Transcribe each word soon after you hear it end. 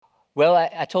Well,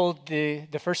 I told the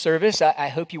first service, I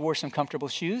hope you wore some comfortable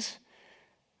shoes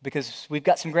because we've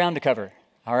got some ground to cover.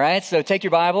 All right, so take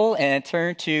your Bible and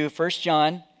turn to 1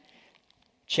 John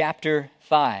chapter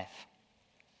 5.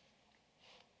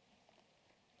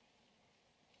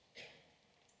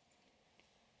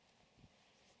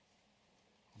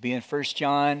 We'll be in 1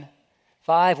 John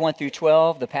 5, 1 through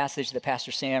 12, the passage that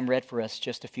Pastor Sam read for us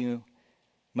just a few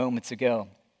moments ago.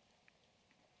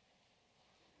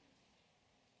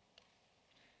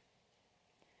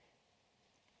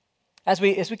 As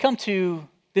we come to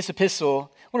this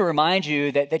epistle, I want to remind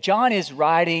you that John is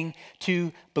writing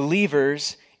to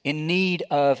believers in need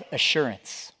of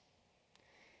assurance.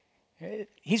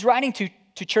 He's writing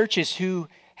to churches who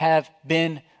have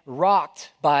been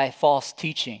rocked by false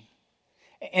teaching.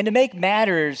 And to make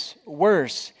matters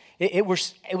worse, it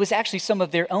was actually some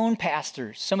of their own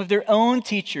pastors, some of their own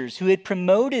teachers who had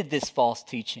promoted this false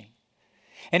teaching.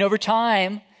 And over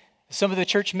time, some of the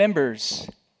church members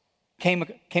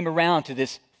came around to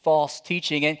this false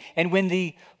teaching. And when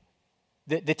the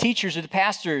teachers or the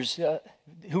pastors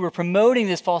who were promoting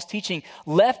this false teaching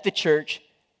left the church,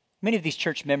 many of these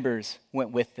church members went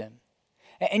with them.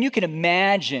 And you can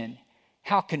imagine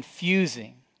how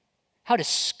confusing, how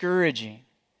discouraging,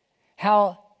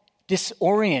 how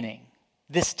disorienting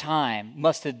this time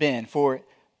must have been for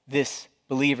these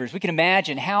believers. We can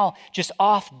imagine how just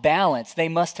off balance they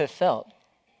must have felt.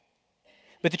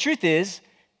 But the truth is,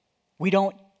 we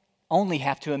don't only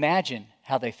have to imagine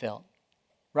how they felt,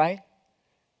 right?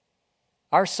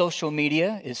 Our social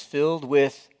media is filled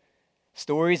with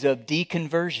stories of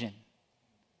deconversion.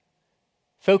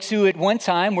 Folks who at one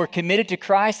time were committed to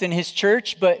Christ and His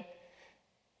church, but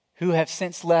who have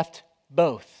since left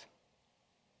both.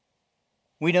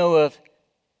 We know of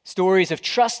stories of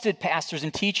trusted pastors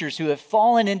and teachers who have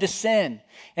fallen into sin,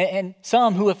 and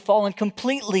some who have fallen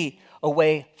completely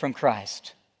away from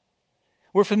Christ.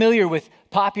 We're familiar with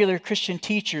popular Christian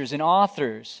teachers and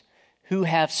authors who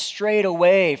have strayed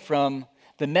away from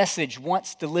the message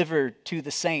once delivered to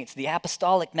the saints, the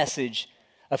apostolic message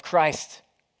of Christ's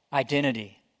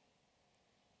identity.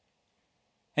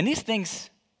 And these things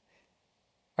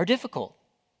are difficult.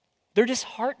 They're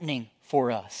disheartening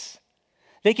for us.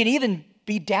 They can even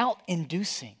be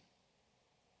doubt-inducing.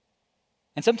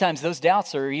 And sometimes those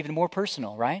doubts are even more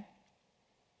personal, right?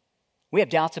 We have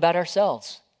doubts about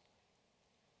ourselves.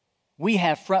 We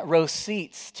have front row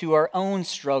seats to our own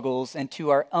struggles and to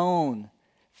our own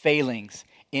failings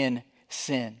in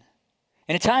sin.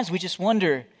 And at times we just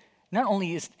wonder, not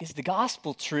only is the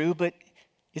gospel true, but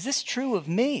is this true of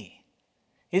me?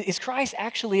 Is Christ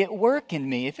actually at work in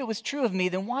me? If it was true of me,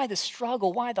 then why the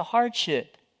struggle? Why the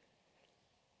hardship?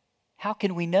 How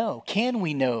can we know? Can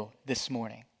we know this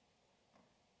morning?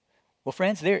 Well,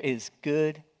 friends, there is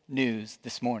good news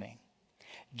this morning.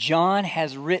 John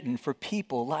has written for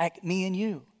people like me and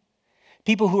you,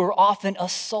 people who are often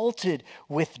assaulted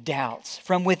with doubts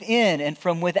from within and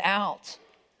from without.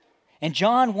 And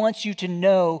John wants you to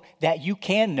know that you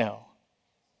can know.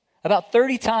 About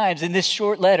 30 times in this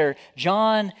short letter,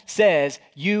 John says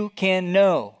you can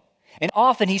know. And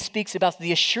often he speaks about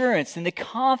the assurance and the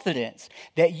confidence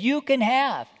that you can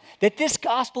have that this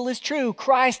gospel is true.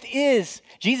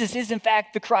 Jesus is in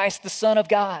fact the Christ, the Son of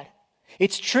God.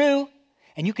 It's true.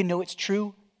 And you can know it's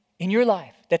true in your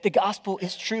life, that the gospel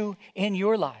is true in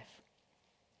your life.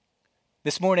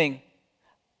 This morning,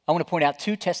 I want to point out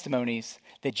two testimonies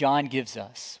that John gives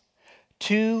us.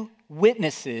 Two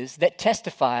witnesses that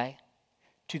testify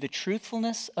to the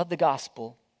truthfulness of the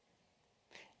gospel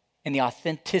and the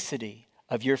authenticity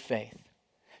of your faith.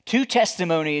 Two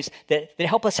testimonies that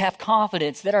help us have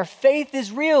confidence that our faith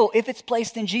is real if it's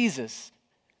placed in Jesus.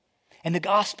 And the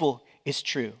gospel is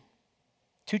true.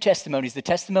 Two testimonies, the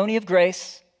testimony of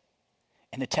grace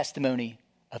and the testimony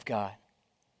of God.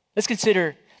 Let's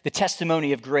consider the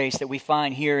testimony of grace that we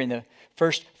find here in the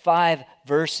first 5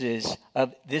 verses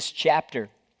of this chapter.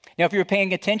 Now, if you were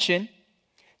paying attention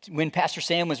when Pastor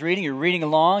Sam was reading, you're reading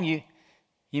along, you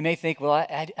may think, well,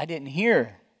 I didn't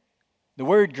hear the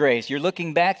word grace. You're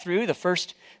looking back through the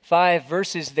first 5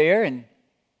 verses there and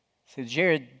say,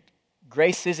 Jared,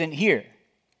 grace isn't here.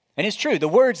 And it's true, the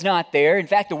word's not there. In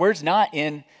fact, the word's not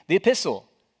in the epistle.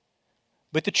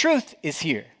 But the truth is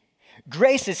here.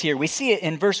 Grace is here. We see it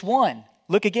in verse 1.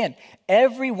 Look again.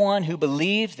 Everyone who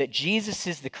believes that Jesus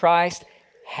is the Christ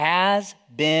has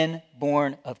been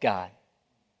born of God.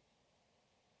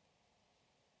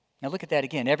 Now look at that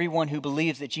again. Everyone who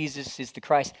believes that Jesus is the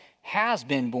Christ has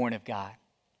been born of God.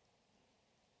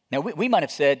 Now we might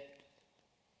have said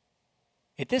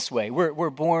it this way. We're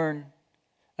born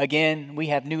again. We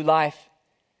have new life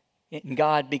in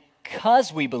God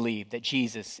because we believe that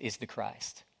Jesus is the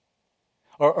Christ.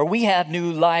 Or we have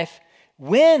new life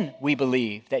when we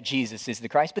believe that Jesus is the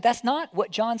Christ. But that's not what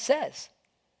John says.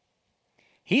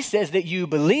 He says that you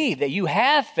believe, that you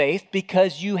have faith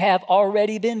because you have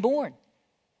already been born.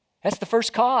 That's the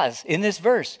first cause in this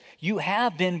verse. You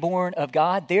have been born of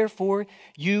God, therefore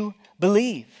you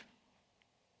believe.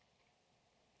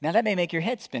 Now that may make your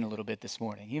head spin a little bit this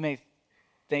morning. You may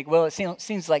think, well, it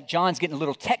seems like John's getting a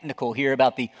little technical here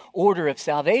about the order of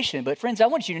salvation. But friends, I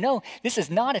want you to know this is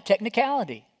not a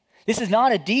technicality. This is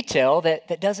not a detail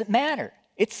that doesn't matter.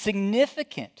 It's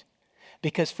significant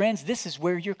because, friends, this is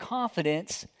where your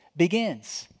confidence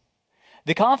begins.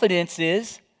 The confidence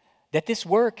is that this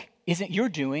work isn't your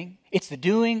doing, it's the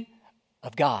doing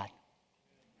of God.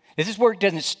 This work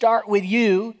doesn't start with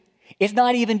you. It's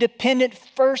not even dependent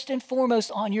first and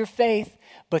foremost on your faith,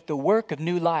 but the work of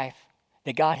new life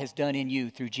that God has done in you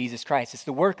through Jesus Christ. It's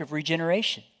the work of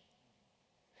regeneration.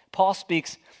 Paul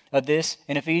speaks of this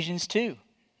in Ephesians 2,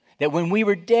 that when we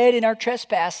were dead in our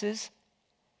trespasses,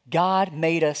 God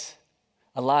made us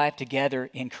alive together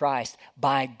in Christ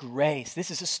by grace.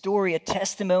 This is a story, a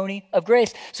testimony of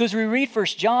grace. So as we read 1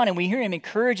 John and we hear him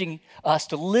encouraging us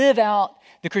to live out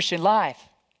the Christian life,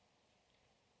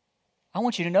 I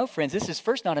want you to know, friends, this is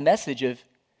first not a message of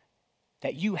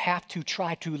that you have to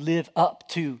try to live up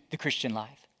to the Christian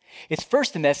life. It's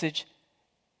first a message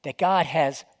that God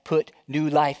has put new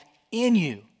life in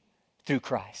you through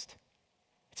Christ.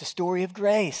 It's a story of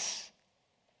grace.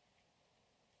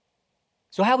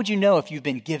 So how would you know if you've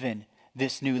been given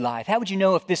this new life? How would you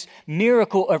know if this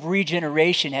miracle of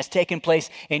regeneration has taken place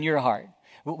in your heart?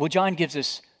 Well, John gives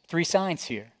us 3 signs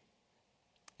here.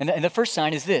 And the first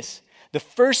sign is this. The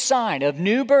first sign of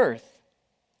new birth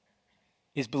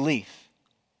is belief.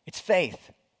 It's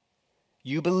faith.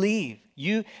 You believe.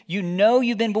 You know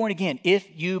you've been born again if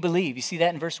you believe. You see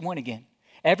that in verse 1 again.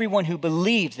 Everyone who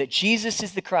believes that Jesus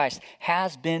is the Christ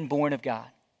has been born of God.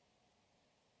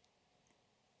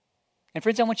 And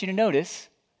friends, I want you to notice,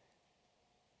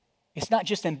 it's not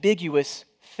just ambiguous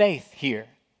faith here.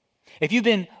 If you've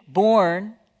been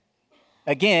born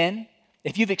again,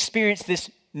 if you've experienced this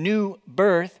new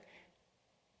birth,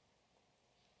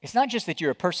 it's not just that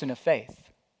you're a person of faith.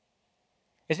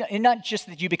 It's not just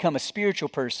that you become a spiritual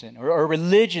person or a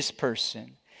religious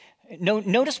person. No,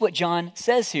 notice what John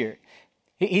says here.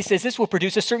 He says this will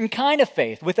produce a certain kind of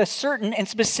faith with a certain and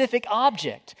specific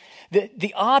object.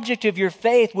 The object of your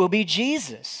faith will be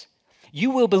Jesus.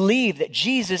 You will believe that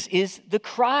Jesus is the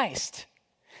Christ,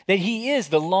 that he is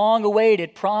the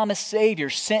long-awaited promised Savior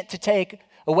sent to take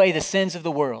away the sins of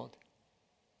the world.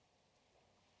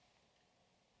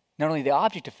 Not only the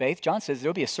object of faith, John says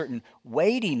there'll be a certain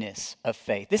weightiness of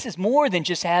faith. This is more than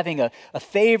just having a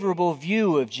favorable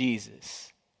view of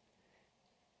Jesus.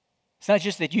 It's not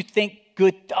just that you think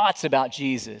good thoughts about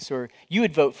Jesus, or you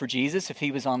would vote for Jesus if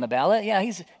he was on the ballot. Yeah,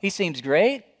 he seems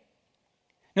great.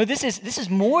 No, this is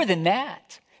more than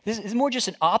that. This is more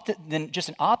just than just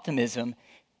an optimism.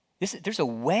 There's a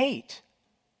weight.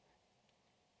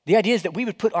 The idea is that we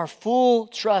would put our full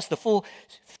trust, the full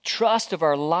trust of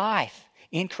our life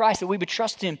in Christ, that we would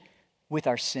trust him with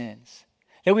our sins,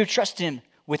 that we would trust him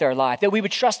with our life, that we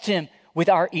would trust him with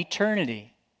our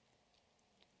eternity.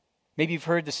 Maybe you've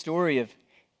heard the story of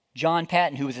John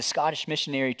Paton, who was a Scottish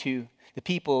missionary to the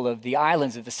people of the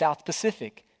islands of the South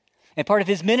Pacific. And part of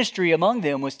his ministry among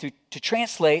them was to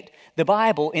translate the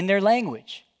Bible in their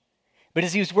language. But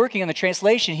as he was working on the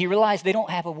translation, he realized they don't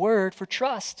have a word for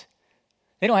trust.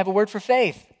 They don't have a word for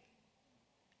faith.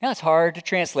 Now, it's hard to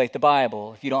translate the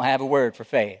Bible if you don't have a word for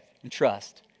faith and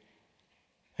trust.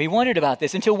 He wondered about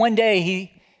this until one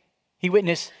day he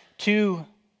witnessed 2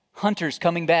 hunters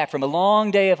coming back from a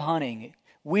long day of hunting.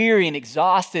 Weary and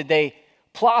exhausted, they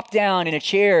plopped down in a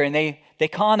chair and they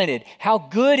commented, how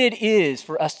good it is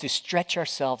for us to stretch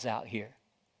ourselves out here.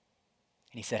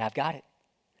 And he said, I've got it.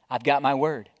 I've got my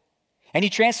word. And he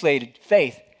translated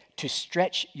faith, to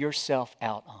stretch yourself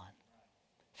out on.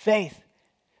 Faith.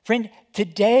 Friend,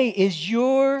 today is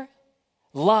your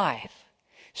life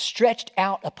stretched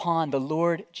out upon the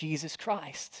Lord Jesus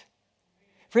Christ.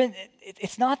 Friend,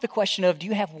 it's not the question of do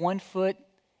you have one foot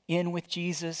in with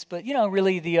Jesus, but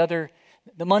really the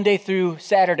Monday through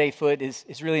Saturday foot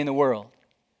is really in the world.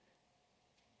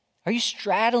 Are you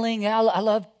straddling? I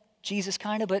love Jesus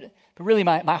kind of, but really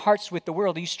my heart's with the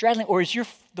world. Are you straddling, or is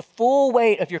the full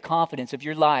weight of your confidence of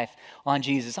your life on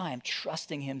Jesus? I am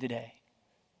trusting him today.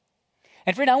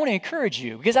 And friend, I want to encourage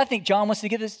you because I think John wants to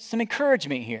give us some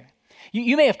encouragement here.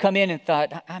 You may have come in and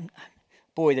thought,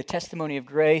 the testimony of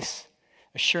grace,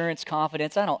 assurance,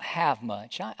 confidence, I don't have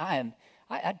much.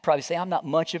 I'd probably say I'm not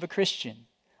much of a Christian.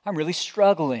 I'm really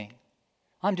struggling.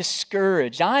 I'm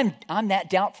discouraged. I'm that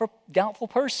doubtful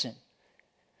person.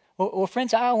 Well,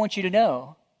 friends, I want you to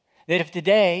know that if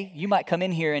today you might come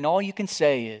in here and all you can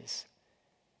say is,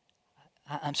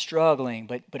 I'm struggling,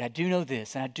 but I do know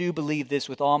this, and I do believe this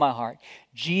with all my heart.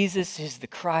 Jesus is the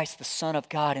Christ, the Son of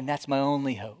God, and that's my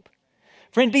only hope.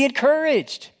 Friend, be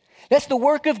encouraged. That's the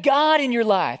work of God in your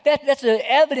life. That's the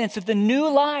evidence of the new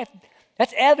life.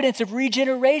 That's evidence of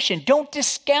regeneration. Don't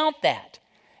discount that.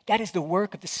 That is the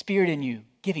work of the Spirit in you,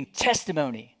 giving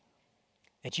testimony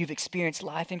that you've experienced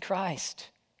life in Christ.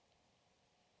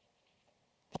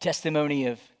 The testimony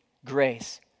of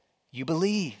grace. You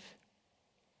believe.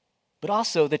 But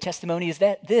also the testimony is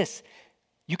that this.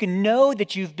 You can know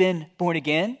that you've been born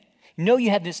again. Know you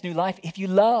have this new life if you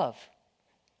love.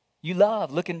 You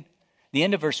love. Look in the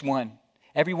end of verse 1.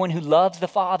 Everyone who loves the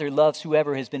Father loves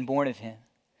whoever has been born of him.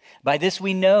 By this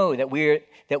we know that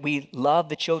we love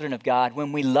the children of God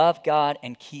when we love God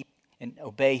and keep and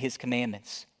obey his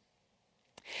commandments.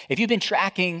 If you've been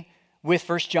tracking with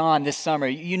 1 John this summer,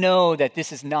 you know that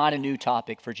this is not a new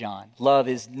topic for John. Love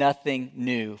is nothing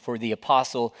new for the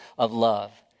apostle of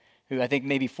love, who I think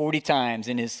maybe 40 times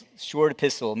in his short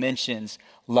epistle mentions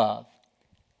love.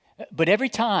 But every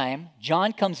time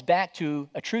John comes back to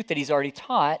a truth that he's already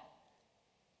taught,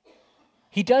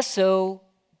 he does so,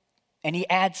 and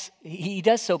he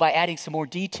does so by adding some more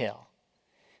detail.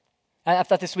 I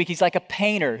thought this week he's like a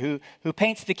painter who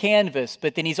paints the canvas,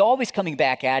 but then he's always coming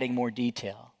back adding more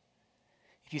detail.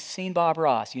 If you've seen Bob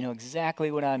Ross, you know exactly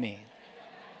what I mean.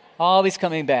 Always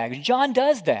coming back. John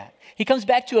does that. He comes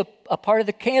back to a part of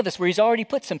the canvas where he's already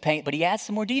put some paint, but he adds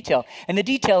some more detail. And the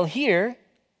detail here,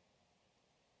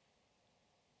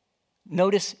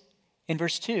 notice in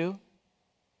verse 2,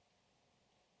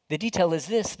 the detail is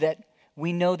this, that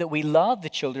we know that we love the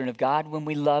children of God when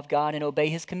we love God and obey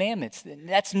his commandments.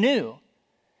 That's new.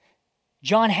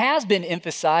 John has been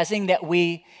emphasizing that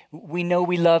we know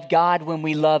we love God when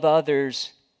we love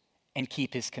others and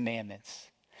keep his commandments.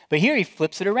 But here he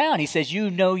flips it around. He says, you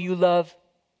know you love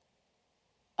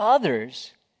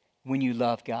others when you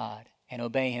love God and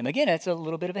obey him. Again, that's a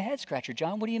little bit of a head scratcher.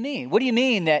 John, what do you mean? What do you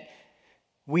mean that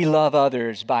we love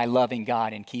others by loving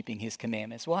God and keeping his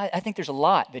commandments? Well, I think there's a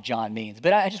lot that John means,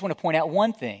 but I just want to point out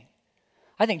one thing.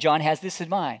 I think John has this in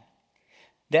mind,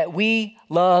 that we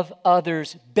love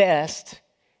others best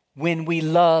when we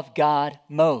love God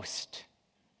most.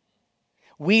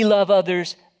 We love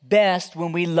others best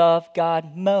when we love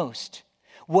God most.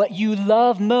 What you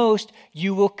love most,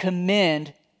 you will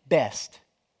commend best.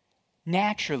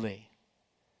 Naturally.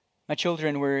 My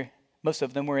children most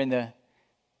of them were in the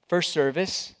first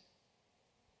service,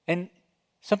 and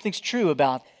something's true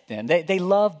about them. They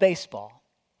love baseball.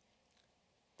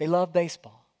 They love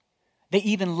baseball. They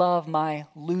even love my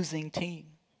losing team.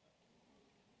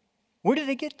 Where do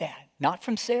they get that? Not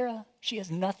from Sarah. She has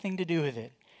nothing to do with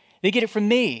it. They get it from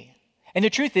me. And the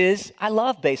truth is, I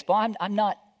love baseball.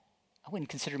 I wouldn't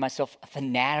consider myself a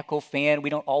fanatical fan. We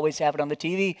don't always have it on the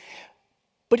TV.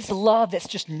 But it's a love that's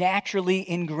just naturally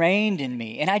ingrained in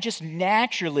me. And I just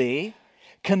naturally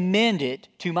commend it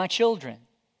to my children.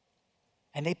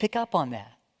 And they pick up on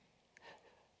that.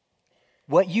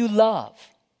 What you love,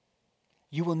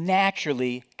 you will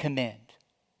naturally commend.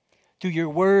 Through your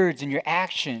words and your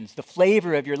actions, the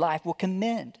flavor of your life will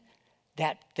commend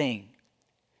that thing.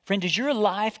 Friend, does your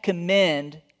life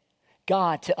commend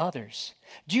God to others?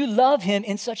 Do you love him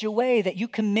in such a way that you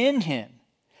commend him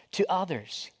to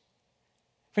others?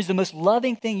 Friends, the most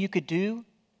loving thing you could do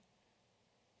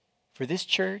for this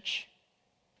church,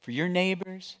 for your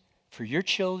neighbors, for your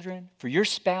children, for your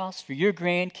spouse, for your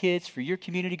grandkids, for your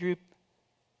community group,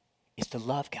 is to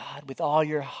love God with all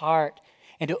your heart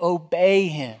and to obey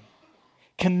him.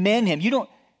 Commend him. You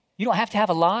don't have to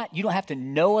have a lot. You don't have to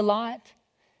know a lot.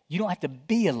 You don't have to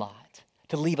be a lot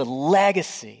to leave a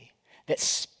legacy that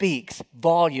speaks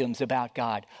volumes about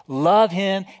God. Love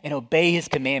him and obey his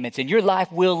commandments, and your life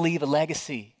will leave a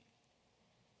legacy.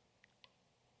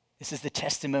 This is the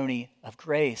testimony of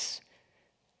grace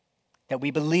that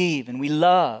we believe and we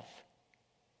love.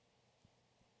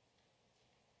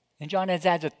 And John adds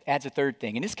a third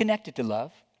thing, and it's connected to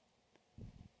love.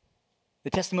 The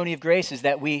testimony of grace is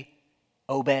that we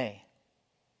obey.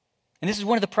 And this is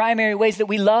one of the primary ways that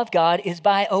we love God is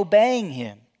by obeying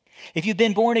him. If you've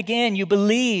been born again, you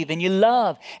believe and you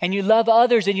love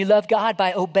others and you love God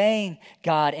by obeying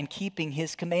God and keeping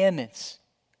his commandments.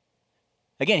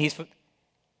 Again,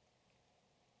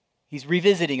 he's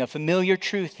revisiting a familiar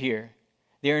truth here.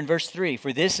 There in verse 3,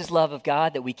 for this is love of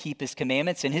God, that we keep his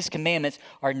commandments, and his commandments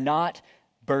are not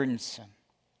burdensome.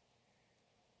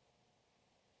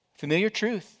 Familiar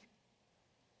truth.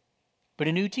 but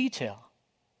a new detail.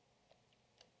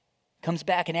 Comes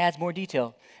back and adds more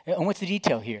detail. And what's the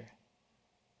detail here?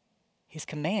 His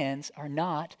commands are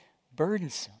not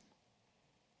burdensome.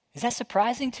 Is that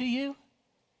surprising to you?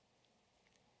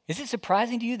 Is it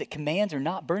surprising to you that commands are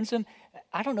not burdensome?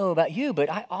 I don't know about you, but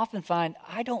I often find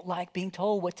I don't like being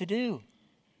told what to do.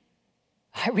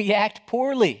 I react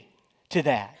poorly to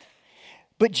that.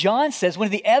 But John says one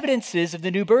of the evidences of the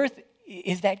new birth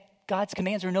is that God's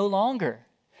commands are no longer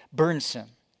burdensome.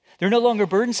 They're no longer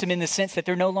burdensome in the sense that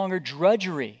they're no longer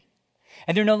drudgery.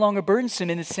 And they're no longer burdensome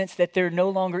in the sense that they're no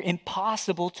longer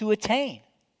impossible to attain.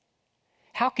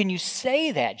 How can you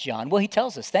say that, John? Well, he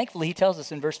tells us. Thankfully, he tells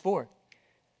us in verse 4.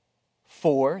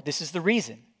 For, this is the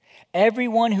reason,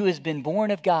 everyone who has been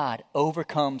born of God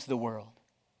overcomes the world.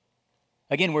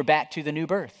 Again, we're back to the new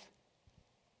birth.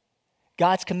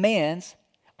 God's commands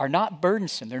are not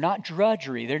burdensome. They're not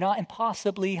drudgery. They're not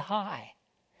impossibly high,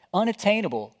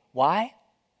 unattainable. Why?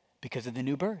 Because of the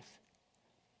new birth.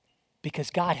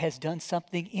 Because God has done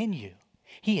something in you.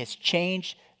 He has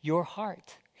changed your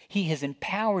heart. He has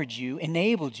empowered you,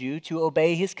 enabled you to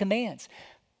obey his commands.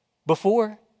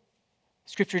 Before,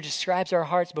 Scripture describes our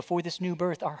hearts before this new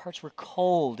birth. Our hearts were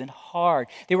cold and hard.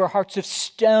 They were hearts of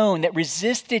stone that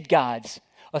resisted God's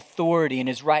authority in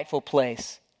his rightful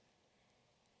place.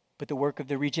 But the work of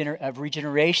the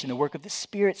regeneration, the work of the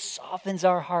Spirit softens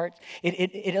our hearts.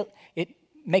 It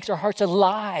makes our hearts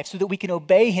alive so that we can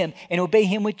obey him and obey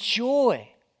him with joy.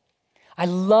 I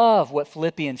love what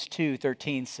Philippians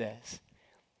 2:13 says.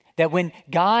 That when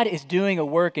God is doing a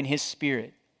work in his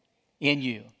Spirit in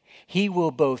you, he will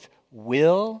both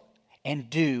will and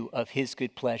do of his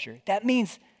good pleasure. That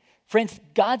means, friends,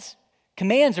 God's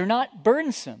commands are not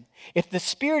burdensome. If the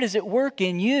Spirit is at work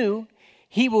in you,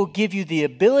 he will give you the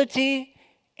ability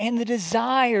and the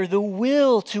desire, the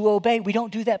will to obey. We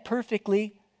don't do that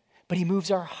perfectly, but he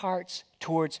moves our hearts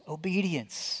towards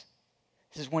obedience.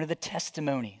 This is one of the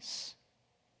testimonies.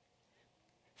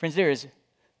 Friends,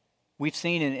 we've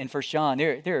seen in 1 John,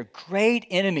 there are great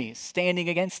enemies standing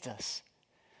against us.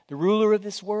 The ruler of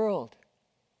this world,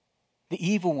 the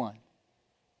evil one,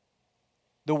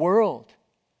 the world,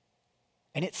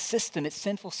 and its system, its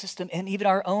sinful system, and even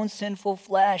our own sinful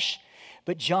flesh.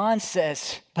 But John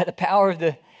says, by the power of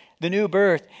the new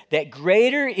birth, that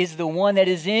greater is the one that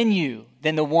is in you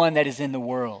than the one that is in the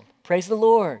world. Praise the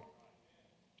Lord.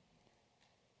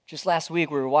 Just last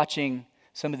week, we were watching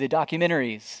some of the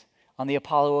documentaries on the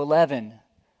Apollo 11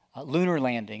 lunar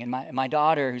landing. And my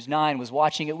daughter, who's 9, was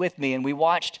watching it with me. And we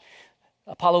watched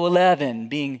Apollo 11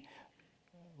 being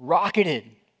rocketed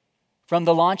from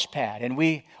the launch pad. And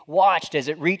we watched as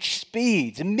it reached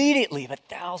speeds immediately of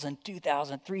 1,000,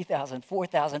 2,000, 3,000,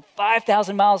 4,000,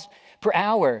 5,000 miles per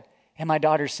hour. And my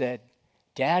daughter said,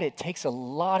 Dad, it takes a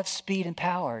lot of speed and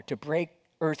power to break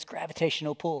Earth's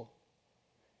gravitational pull.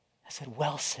 I said,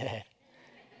 well said,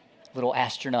 little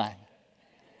astronaut.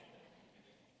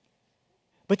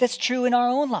 But that's true in our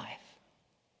own life.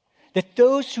 That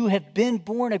those who have been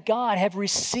born of God have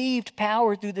received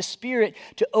power through the Spirit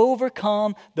to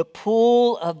overcome the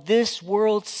pull of this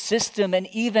world system and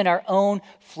even our own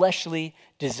fleshly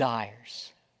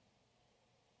desires.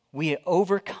 We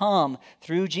overcome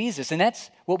through Jesus. And that's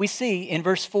what we see in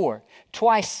verse 4.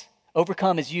 Twice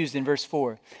overcome is used in verse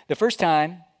 4. The first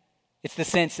time, it's the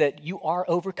sense that you are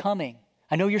overcoming.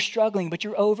 I know you're struggling, but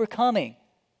you're overcoming.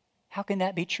 How can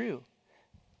that be true?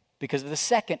 Because of the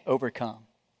second overcome.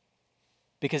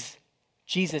 Because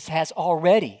Jesus has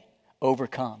already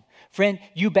overcome. Friend,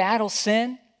 you battle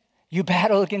sin. You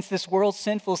battle against this world's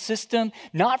sinful system,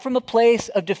 not from a place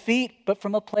of defeat, but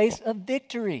from a place of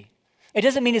victory. It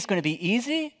doesn't mean it's going to be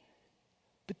easy,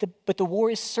 but the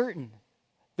war is certain.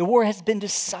 The war has been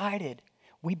decided.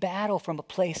 We battle from a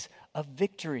place of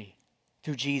victory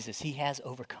through Jesus. He has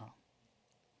overcome.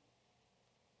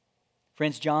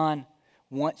 Friends, John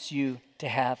wants you to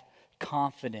have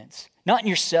confidence, not in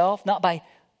yourself, not by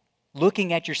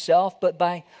looking at yourself, but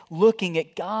by looking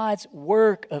at God's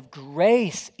work of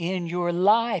grace in your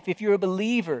life. If you're a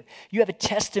believer, you have a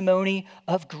testimony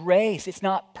of grace. It's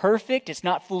not perfect, it's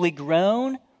not fully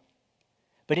grown,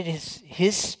 but it is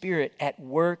His Spirit at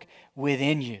work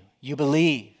within you. You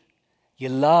believe, you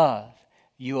love,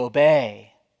 you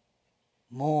obey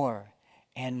more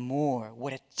and more.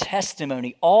 What a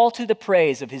testimony, all to the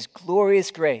praise of His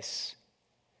glorious grace.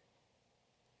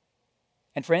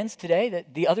 And friends, today,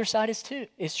 the other side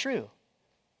is true.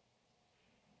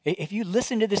 If you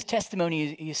listen to this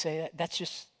testimony, you say, that's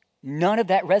just, none of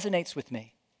that resonates with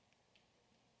me.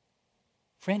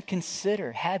 Friend,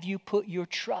 consider, have you put your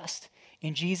trust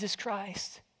in Jesus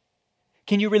Christ?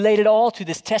 Can you relate it all to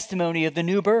this testimony of the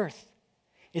new birth?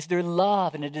 Is there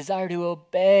love and a desire to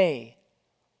obey,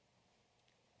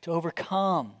 to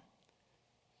overcome?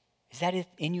 Is that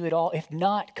in you at all? If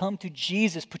not, come to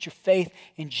Jesus. Put your faith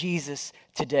in Jesus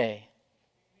today.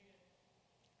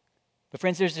 But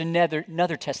friends, there's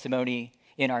another testimony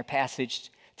in our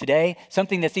passage today,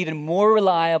 something that's even more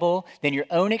reliable than your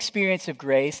own experience of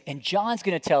grace. And John's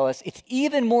going to tell us it's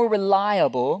even more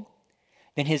reliable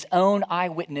than his own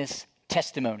eyewitness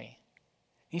testimony.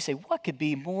 You say, what could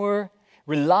be more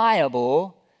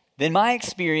reliable than my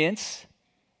experience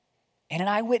and an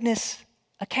eyewitness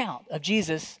account of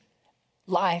Jesus'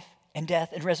 life and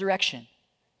death and resurrection?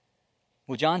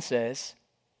 Well, John says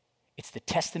it's the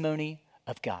testimony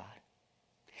of God.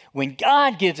 When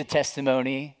God gives a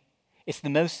testimony, it's the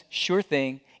most sure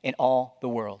thing in all the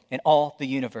world, in all the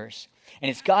universe.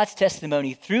 And it's God's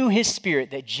testimony through his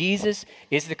Spirit that Jesus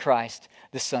is the Christ,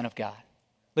 the Son of God.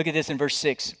 Look at this in verse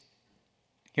 6.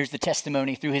 Here's the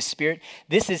testimony through his Spirit.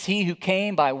 This is he who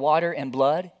came by water and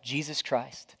blood, Jesus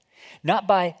Christ. Not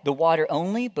by the water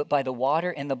only, but by the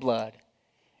water and the blood.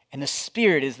 And the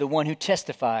Spirit is the one who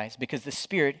testifies, because the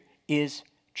Spirit is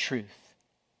truth.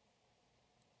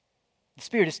 The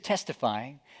Spirit is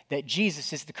testifying that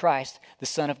Jesus is the Christ, the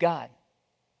Son of God.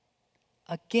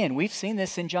 Again, we've seen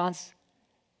this in John's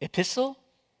epistle,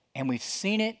 and we've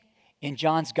seen it in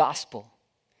John's gospel.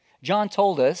 John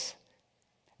told us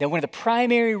that one of the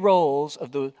primary roles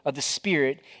of the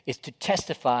Spirit is to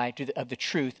testify of the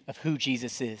truth of who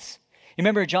Jesus is. You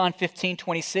remember John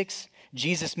 15:26?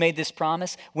 Jesus made this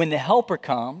promise, when the Helper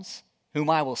comes, whom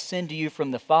I will send to you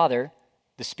from the Father,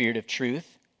 the Spirit of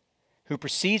truth, who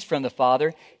proceeds from the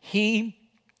Father, he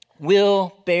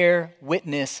will bear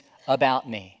witness about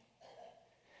me.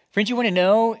 Friends, you want to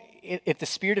know if the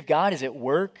Spirit of God is at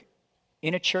work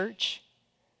in a church?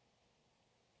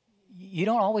 You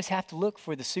don't always have to look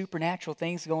for the supernatural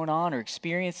things going on or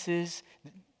experiences.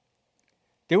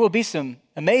 There will be some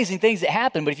amazing things that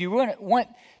happen, but if you want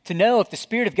to know if the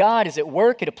Spirit of God is at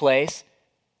work at a place,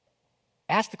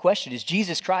 ask the question, is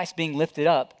Jesus Christ being lifted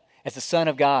up as the Son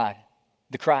of God,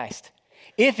 the Christ?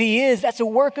 If he is, that's a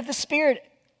work of the Spirit.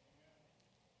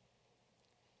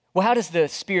 Well, how does the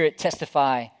Spirit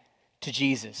testify to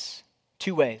Jesus?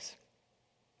 Two ways.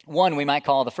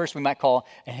 The first we might call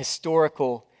a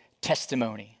historical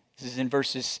testimony. This is in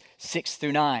verses 6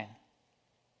 through 9.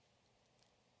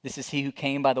 This is he who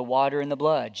came by the water and the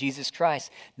blood, Jesus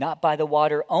Christ, not by the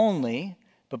water only,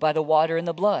 but by the water and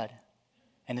the blood.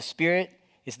 And the Spirit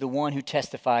is the one who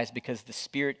testifies, because the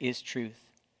Spirit is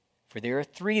truth. For there are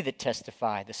three that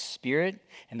testify, the Spirit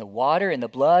and the water and the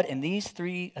blood, and these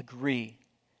three agree.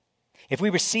 If we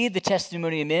receive the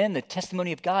testimony of men, the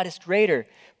testimony of God is greater,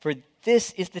 for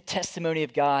this is the testimony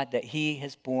of God that he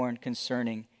has borne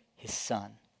concerning his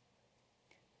Son.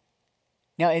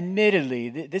 Now, admittedly,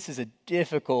 this is a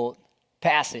difficult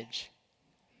passage.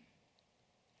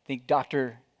 I think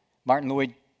Dr. Martin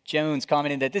Lloyd-Jones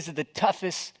commented that this is the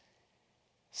toughest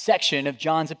section of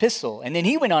John's epistle. And then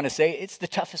he went on to say it's the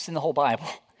toughest in the whole Bible.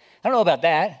 I don't know about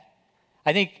that.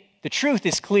 I think the truth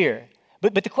is clear.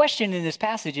 But the question in this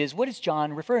passage is, what is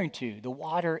John referring to? The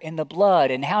water and the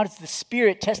blood. And how does the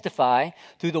Spirit testify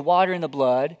through the water and the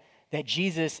blood that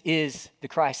Jesus is the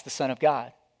Christ, the Son of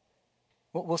God?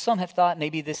 Well, some have thought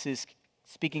maybe this is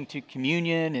speaking to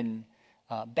communion and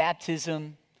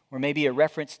baptism, or maybe a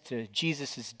reference to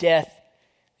Jesus' death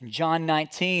in John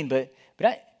 19. But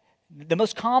the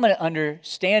most common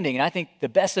understanding, and I think the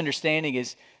best understanding,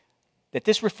 is that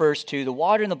this refers to the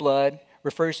water and the blood,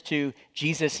 refers to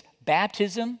Jesus'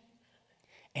 baptism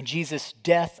and Jesus'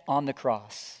 death on the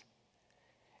cross.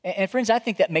 And friends, I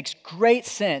think that makes great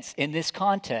sense in this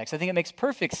context. I think it makes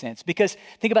perfect sense, because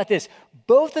think about this.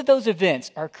 Both of those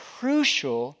events are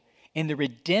crucial in the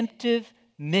redemptive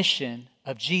mission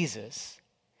of Jesus.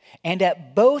 And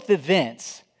at both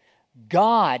events,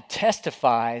 God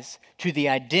testifies to the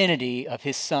identity of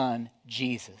his Son,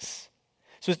 Jesus.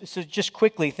 So just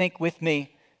quickly think with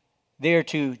me there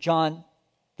to John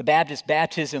the Baptist's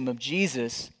baptism of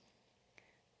Jesus.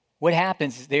 What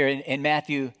happens there in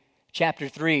Matthew chapter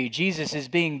 3? Jesus is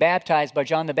being baptized by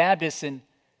John the Baptist, and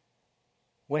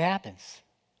what happens?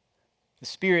 The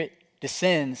Spirit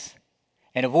descends,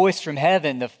 and a voice from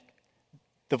heaven,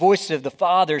 the voice of the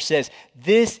Father, says,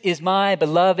 "This is my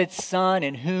beloved Son,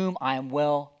 in whom I am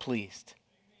well pleased."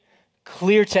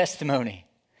 Clear testimony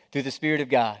through the Spirit of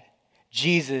God.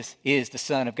 Jesus is the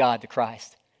Son of God, the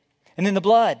Christ. And then the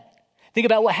blood. Think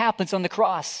about what happens on the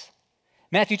cross.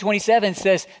 Matthew 27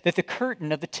 says that the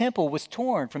curtain of the temple was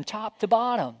torn from top to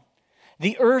bottom.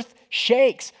 The earth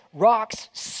shakes, rocks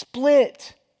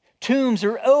split, tombs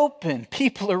are open,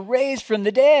 people are raised from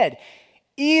the dead.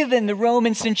 Even the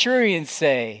Roman centurions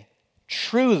say,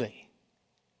 truly,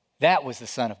 that was the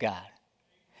Son of God.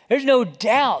 There's no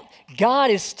doubt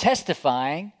God is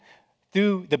testifying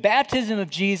through the baptism of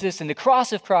Jesus and the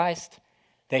cross of Christ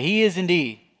that he is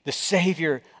indeed the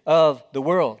Savior of the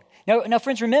world. Now,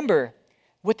 friends, remember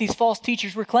what these false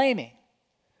teachers were claiming.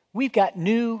 We've got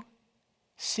new,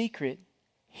 secret,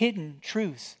 hidden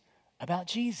truths about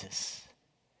Jesus.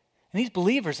 And these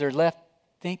believers are left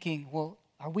thinking, well,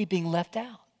 are we being left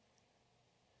out?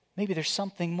 Maybe there's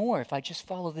something more if I just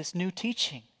follow this new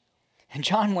teaching. And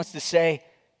John wants to say,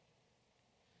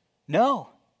 no,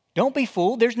 don't be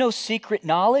fooled. There's no secret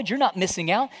knowledge. You're not missing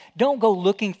out. Don't go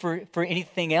looking for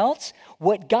anything else.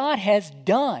 What God has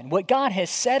done, what God has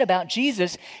said about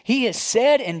Jesus, he has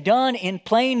said and done in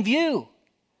plain view.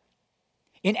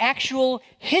 In actual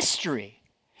history,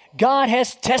 God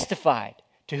has testified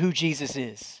to who Jesus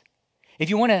is. If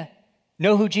you want to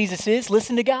know who Jesus is,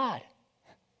 listen to God.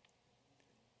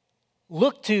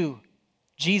 Look to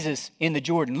Jesus in the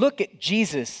Jordan. Look at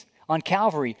Jesus on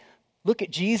Calvary. Look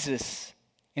at Jesus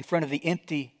in front of the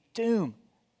empty tomb.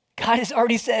 God has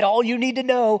already said all you need to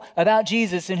know about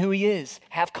Jesus and who he is.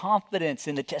 Have confidence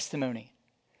in the testimony.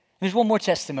 And there's one more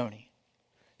testimony.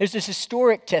 There's this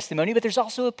historic testimony, but there's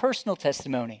also a personal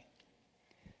testimony.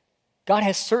 God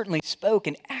has certainly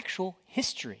spoken actual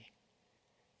history.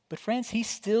 But friends, he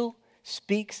still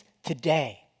speaks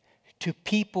today to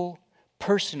people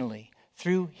personally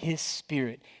through his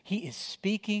Spirit. He is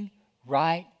speaking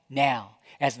right now.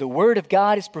 As the word of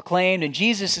God is proclaimed and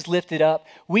Jesus is lifted up,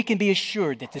 we can be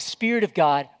assured that the Spirit of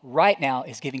God right now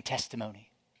is giving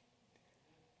testimony.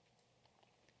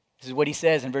 This is what he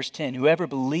says in verse 10. Whoever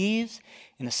believes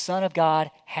in the Son of God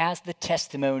has the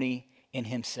testimony in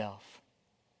himself.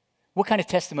 What kind of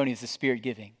testimony is the Spirit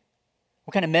giving?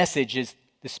 What kind of message is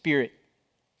the Spirit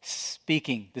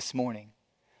speaking this morning?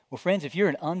 Well, friends, if you're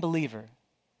an unbeliever,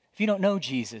 if you don't know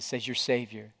Jesus as your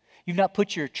Savior, you've not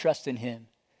put your trust in him,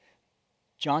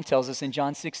 John tells us in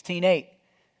John 16:8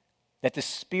 that the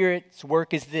Spirit's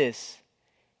work is this: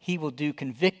 he will do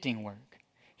convicting work.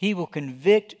 He will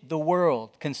convict the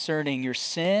world concerning your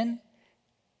sin,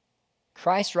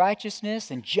 Christ's righteousness,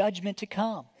 and judgment to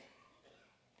come.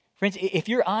 Friends, if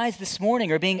your eyes this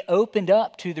morning are being opened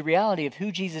up to the reality of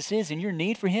who Jesus is and your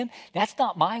need for him, that's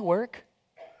not my work.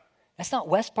 That's not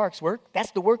West Park's work.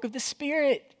 That's the work of the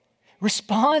Spirit.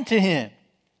 Respond to him.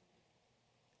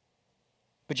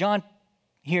 But John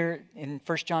here in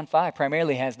 1 John 5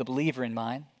 primarily has the believer in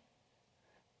mind.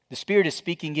 The Spirit is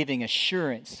speaking, giving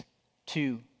assurance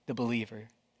to the believer.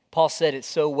 Paul said it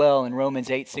so well in Romans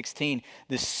 8:16.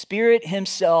 The Spirit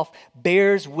himself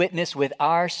bears witness with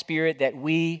our spirit that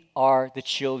we are the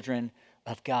children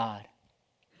of God.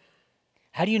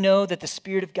 How do you know that the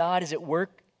Spirit of God is at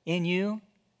work in you?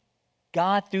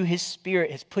 God, through his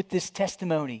Spirit, has put this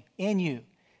testimony in you.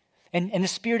 And the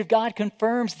Spirit of God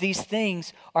confirms these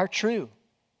things are true.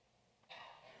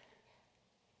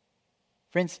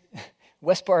 Friends,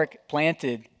 West Park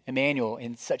planted Emmanuel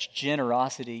in such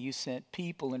generosity. You sent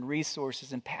people and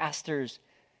resources and pastors,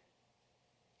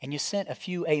 and you sent a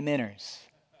few ameners.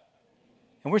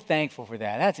 And we're thankful for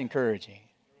that. That's encouraging.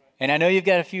 And I know you've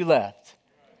got a few left.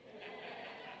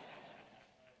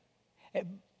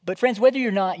 But friends, whether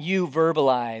or not you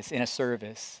verbalize in a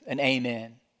service an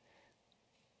amen,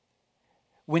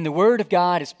 when the word of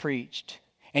God is preached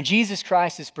and Jesus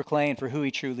Christ is proclaimed for who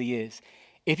he truly is,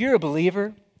 if you're a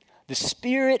believer, the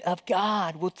Spirit of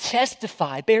God will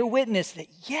testify, bear witness that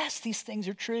yes, these things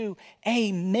are true.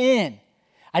 Amen.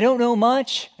 I don't know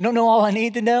much. I don't know all I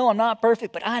need to know. I'm not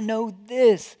perfect, but I know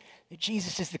this, that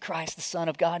Jesus is the Christ, the Son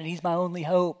of God, and he's my only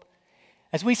hope.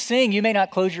 As we sing, you may not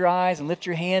close your eyes and lift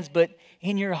your hands, but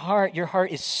in your heart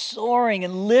is soaring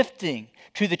and lifting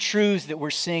to the truths that we're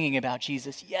singing about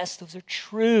Jesus. Yes, those are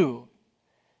true.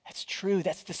 That's true.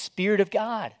 That's the Spirit of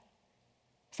God.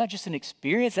 It's not just an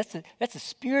experience. That's the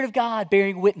Spirit of God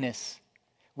bearing witness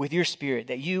with your spirit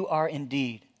that you are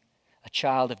indeed a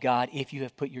child of God if you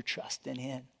have put your trust in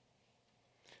him.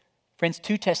 Friends,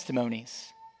 two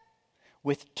testimonies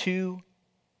with two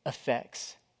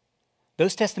effects.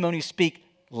 Those testimonies speak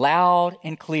loud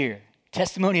and clear.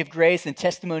 Testimony of grace and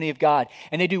testimony of God.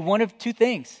 And they do one of two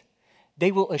things.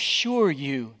 They will assure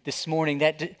you this morning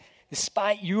that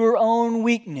despite your own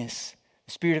weakness,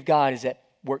 the Spirit of God is at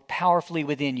work powerfully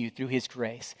within you through his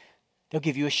grace. They'll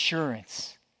give you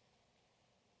assurance,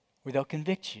 or they'll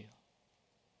convict you.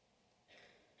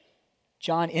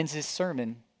 John ends his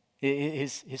sermon,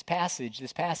 this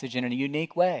passage in a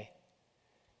unique way.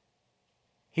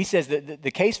 He says that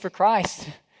the case for Christ,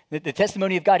 that the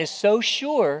testimony of God is so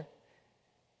sure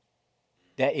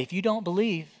that if you don't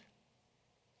believe,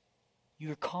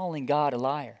 you're calling God a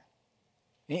liar.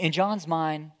 In John's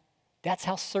mind, that's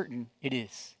how certain it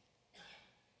is.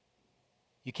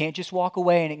 You can't just walk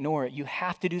away and ignore it. You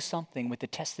have to do something with the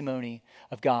testimony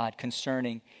of God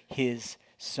concerning his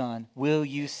Son. Will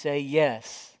you say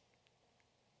yes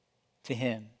to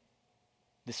him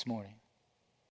this morning?